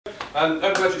Open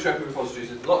metrics for open repositories,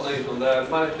 there's a lot of names on there.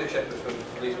 My name is Sheppard from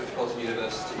Leeds Metropolitan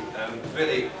University.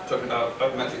 Really talking about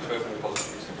open metrics for open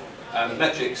repositories.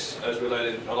 Metrics, as we're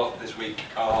learning a lot this week,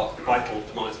 are vital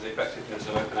to monitor the effectiveness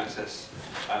of open access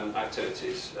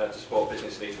activities to support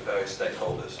business needs for various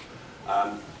stakeholders.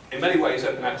 In many ways,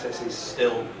 open access is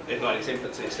still, if not in its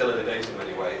infancy, it's still in the days in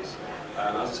many ways.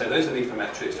 As I say, there is a need for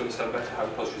metrics to understand better how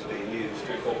repositories are being used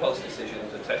to inform policy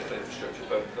decisions and technical infrastructure,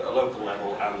 both at a local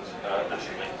level and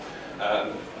nationally.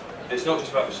 It's not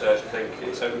just about research, I think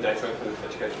it's open data, open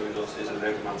educational resources and the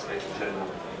open landscape in general.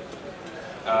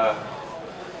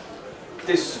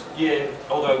 This year,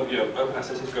 although open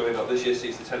access is growing up, this year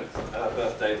sees the 10th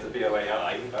birthday of the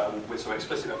BOAI with some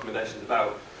explicit recommendations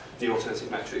about the alternative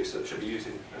metrics that should be used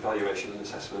in evaluation and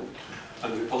assessment.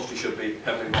 And the repository should be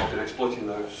heavily involved in exploiting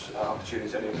those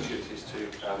opportunities, any opportunities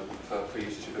for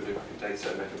usage of bibliographic data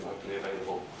and make them openly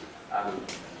available.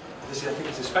 This, I think,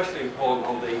 is especially important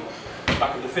on the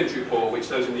back of the Finch report, which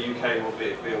those in the UK will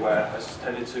be aware has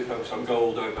tended to focus on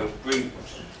gold over green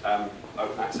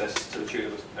open access to the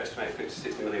tune of estimated £50 to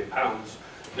 £60 million.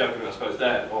 The argument, I suppose,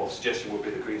 there, or suggestion would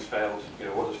be that green's failed.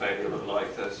 What does failure look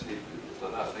like? There's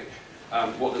like that, I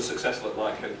think. What does success look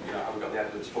like? And have we got the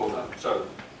evidence for that? So,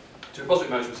 to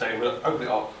repository management saying, we'll open it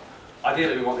up.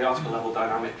 Ideally, we want the article level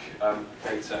dynamic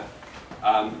data.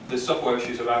 There's software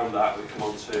issues around that we come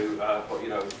on to, but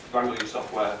wrangle your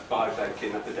software by then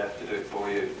kidnap a dev to do it for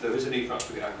you. There is a need for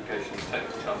aggregations,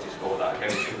 technical challenges for that,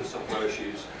 again, through the software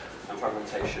issues and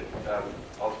fragmentation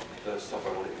of the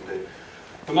software, what it can do.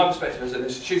 From my perspective as an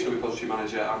institutional repository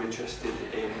manager, I'm interested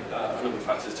in a number of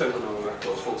factors: total number of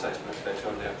records, full text, metadata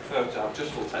only. I prefer to have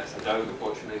just full text. I don't,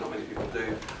 unfortunately, not many people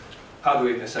do. How do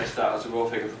we assess that as a raw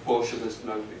figure proportion? There's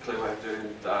no clear way of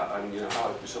doing that. And how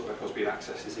are some records being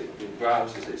accessed? Is it being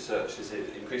browsed? Is it searched? Is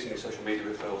it increasingly social media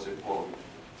referrals important?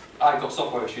 I've got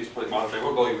software issues, to put it mildly. I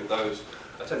won't bother you with those.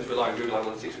 I tend to rely on Google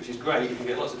Analytics, which is great. You can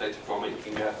get lots of data from it. You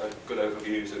can get good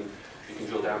overviews and you can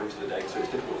drill down into the data.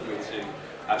 It's difficult for me to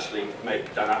actually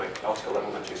make dynamic article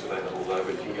level metrics available, though.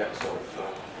 We can get sort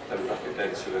of demographic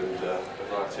data and a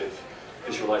variety of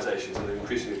visualizations, and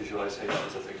increasingly visualizations,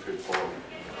 I think, through the forum.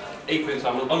 Equally,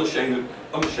 I'm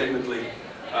unashamedly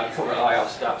cover IR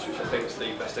stats, which I think is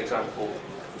the best example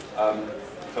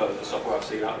for the software I've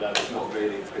seen out there that's not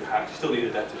really been hacked. You still need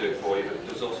a dev to do it for you, but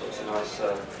there's all sorts of nice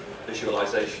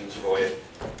visualizations for you.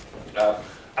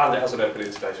 And it has an open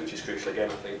interface, which is crucial again,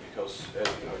 I think, because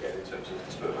again, in terms of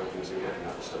the spirit of openness and getting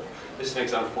that stuff. This is an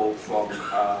example from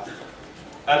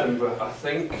Edinburgh, I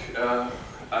think,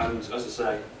 and as I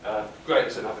say, great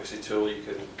as an advocacy tool. You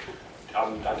can.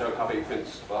 I don't have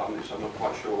e-prints, but so I'm not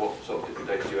quite sure what sort of different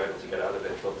data you're able to get out of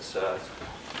it. But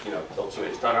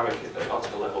ultimately, it's dynamic,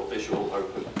 article level, visual,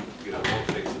 open. All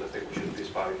the things that I think we should be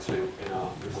aspiring to in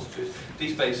our repositories.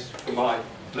 DSpace, from my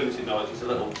limited knowledge, is a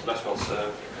little less well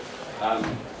served.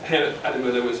 Here at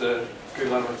Edinburgh, there was a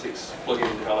Google Analytics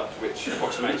plugin developed which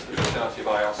approximates the functionality of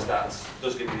IR stats,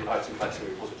 does give you the item collection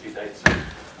repository data.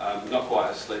 Not quite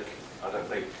as slick, I don't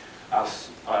think, as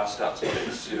IR stats, but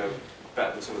it's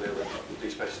better than some of the other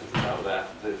DSpace stuff that's out there.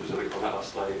 There was a link on that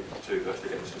last slide to actually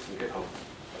get this stuff from GitHub.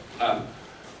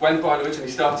 When Brian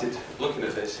originally started looking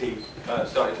at this, he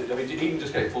started to, even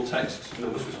just getting full text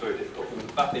numbers was very difficult. From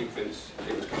the back eFints,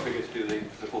 it was configured to do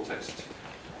the full text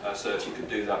search. You could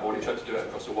do that, but when he tried to do it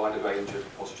across a wider range of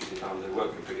repositories, he found they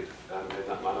weren't configured in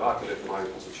that manner. I could do it for my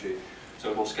repository.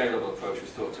 So a more scalable approach was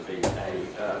thought to be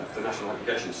the National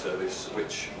Aggregation Service,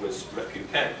 which was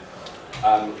RepUK,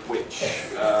 which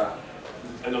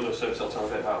another service I'll tell a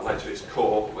bit about later is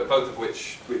Core, both of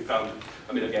which we found,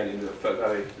 again, in a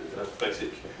very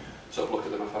basic sort of look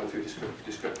at them, I found a few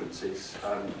discrepancies.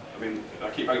 I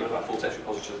keep banging on about full text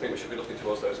repositories. I think we should be looking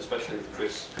towards those, especially with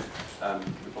Chris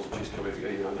repositories coming,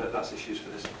 that's issues for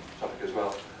this topic as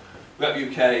well.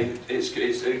 RepUK is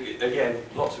again,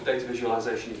 lots of data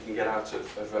visualization you can get out of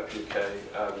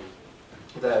RepUK.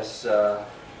 There's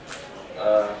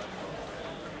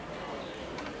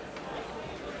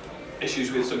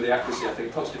issues with some of the accuracy, I think.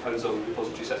 It probably depends on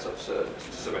repository setups to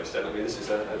some extent. This is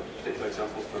a particular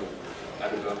example from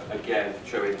Edinburgh, again,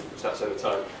 showing stats over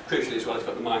time. Crucially as well, it's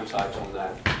got the MIME types on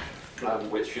there,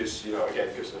 which is, again,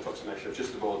 gives an approximation of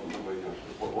just the raw number,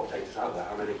 what data's out there,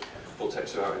 how many full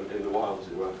texts are out in the wild, as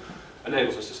it were.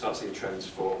 Enables us to start seeing trends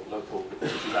for local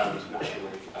repository bounds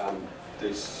nationally.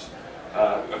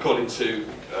 According to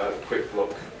Quick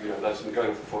Look, that's been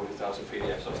going for 400,000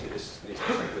 PDFs. Obviously, this needs to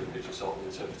be taken with a pinch of salt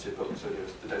and interpreted, but so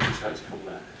the data is going to come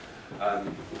there.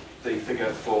 The figure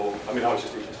for, I was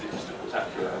just interested just to put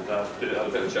accurate, and did a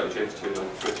bit of a chat with James too on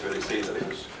Twitter, and he see that it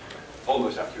was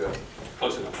almost accurate,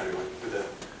 close enough anyway, with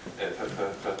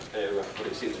but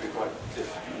it seems to be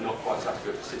not quite as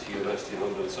accurate for City University of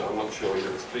London, so I'm not sure, you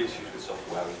know, there's three issues with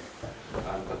software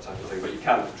and that type of thing, but you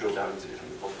can drill down into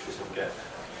different repositories and get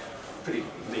pretty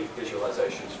neat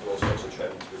visualizations for all sorts of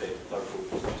trends within local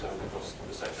repositories and across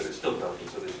the sector. It's still developing,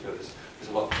 so there's, you know, there's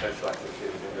a lot of potential activity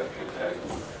in the area.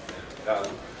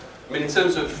 I mean, in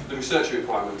terms of the research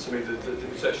requirements, I mean, the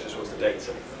research just wants the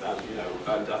data, you know,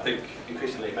 and I think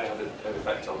increasingly it may have an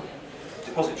effect on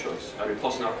deposit choice. I mean,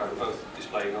 PLOS and Archive are both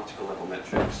displaying article level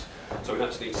metrics, so we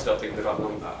actually need to start thinking about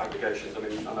aggregations. I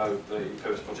mean, I know the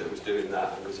First project was doing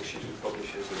that, and there's issues with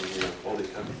publishers and, you know, all these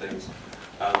kind of things.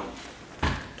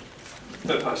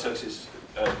 Third-party services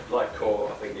like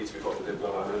Core, I think, need to be brought a bit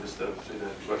lower. I noticed that in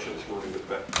a workshop this morning with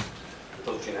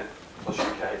Repository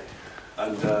UK,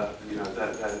 and you know,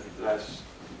 there's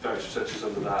various researchers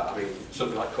under that. I mean,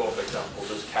 something like Core, for example,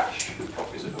 does cache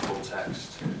copies of the full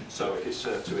text. So if it's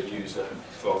served to a user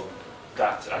from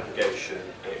that aggregation,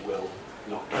 it will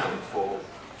knock down the full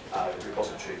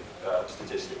repository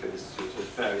statistic. And there's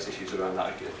various issues around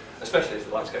that, especially as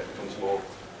the landscape becomes more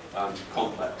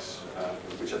complex,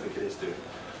 which I think it is doing.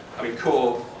 I mean,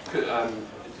 Core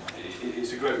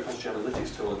is a great repository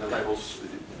analytics tool, and enables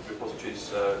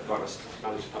repositories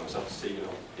managers like myself to see, you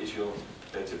know, is your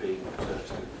data being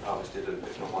searched and harvested, and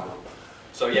if not, why not?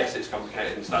 So yes, it's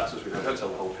complicated in stats, as we know, don't tell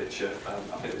the whole picture.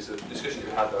 I think there's a discussion to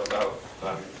be had though about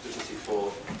statistics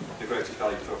for the greatest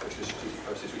value for official strategic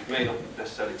purposes, which may not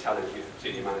necessarily tally with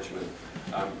senior management.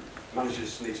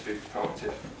 Managers need to be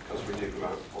proactive because we do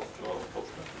promote cultural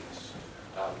reference.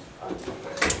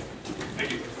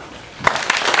 Thank you.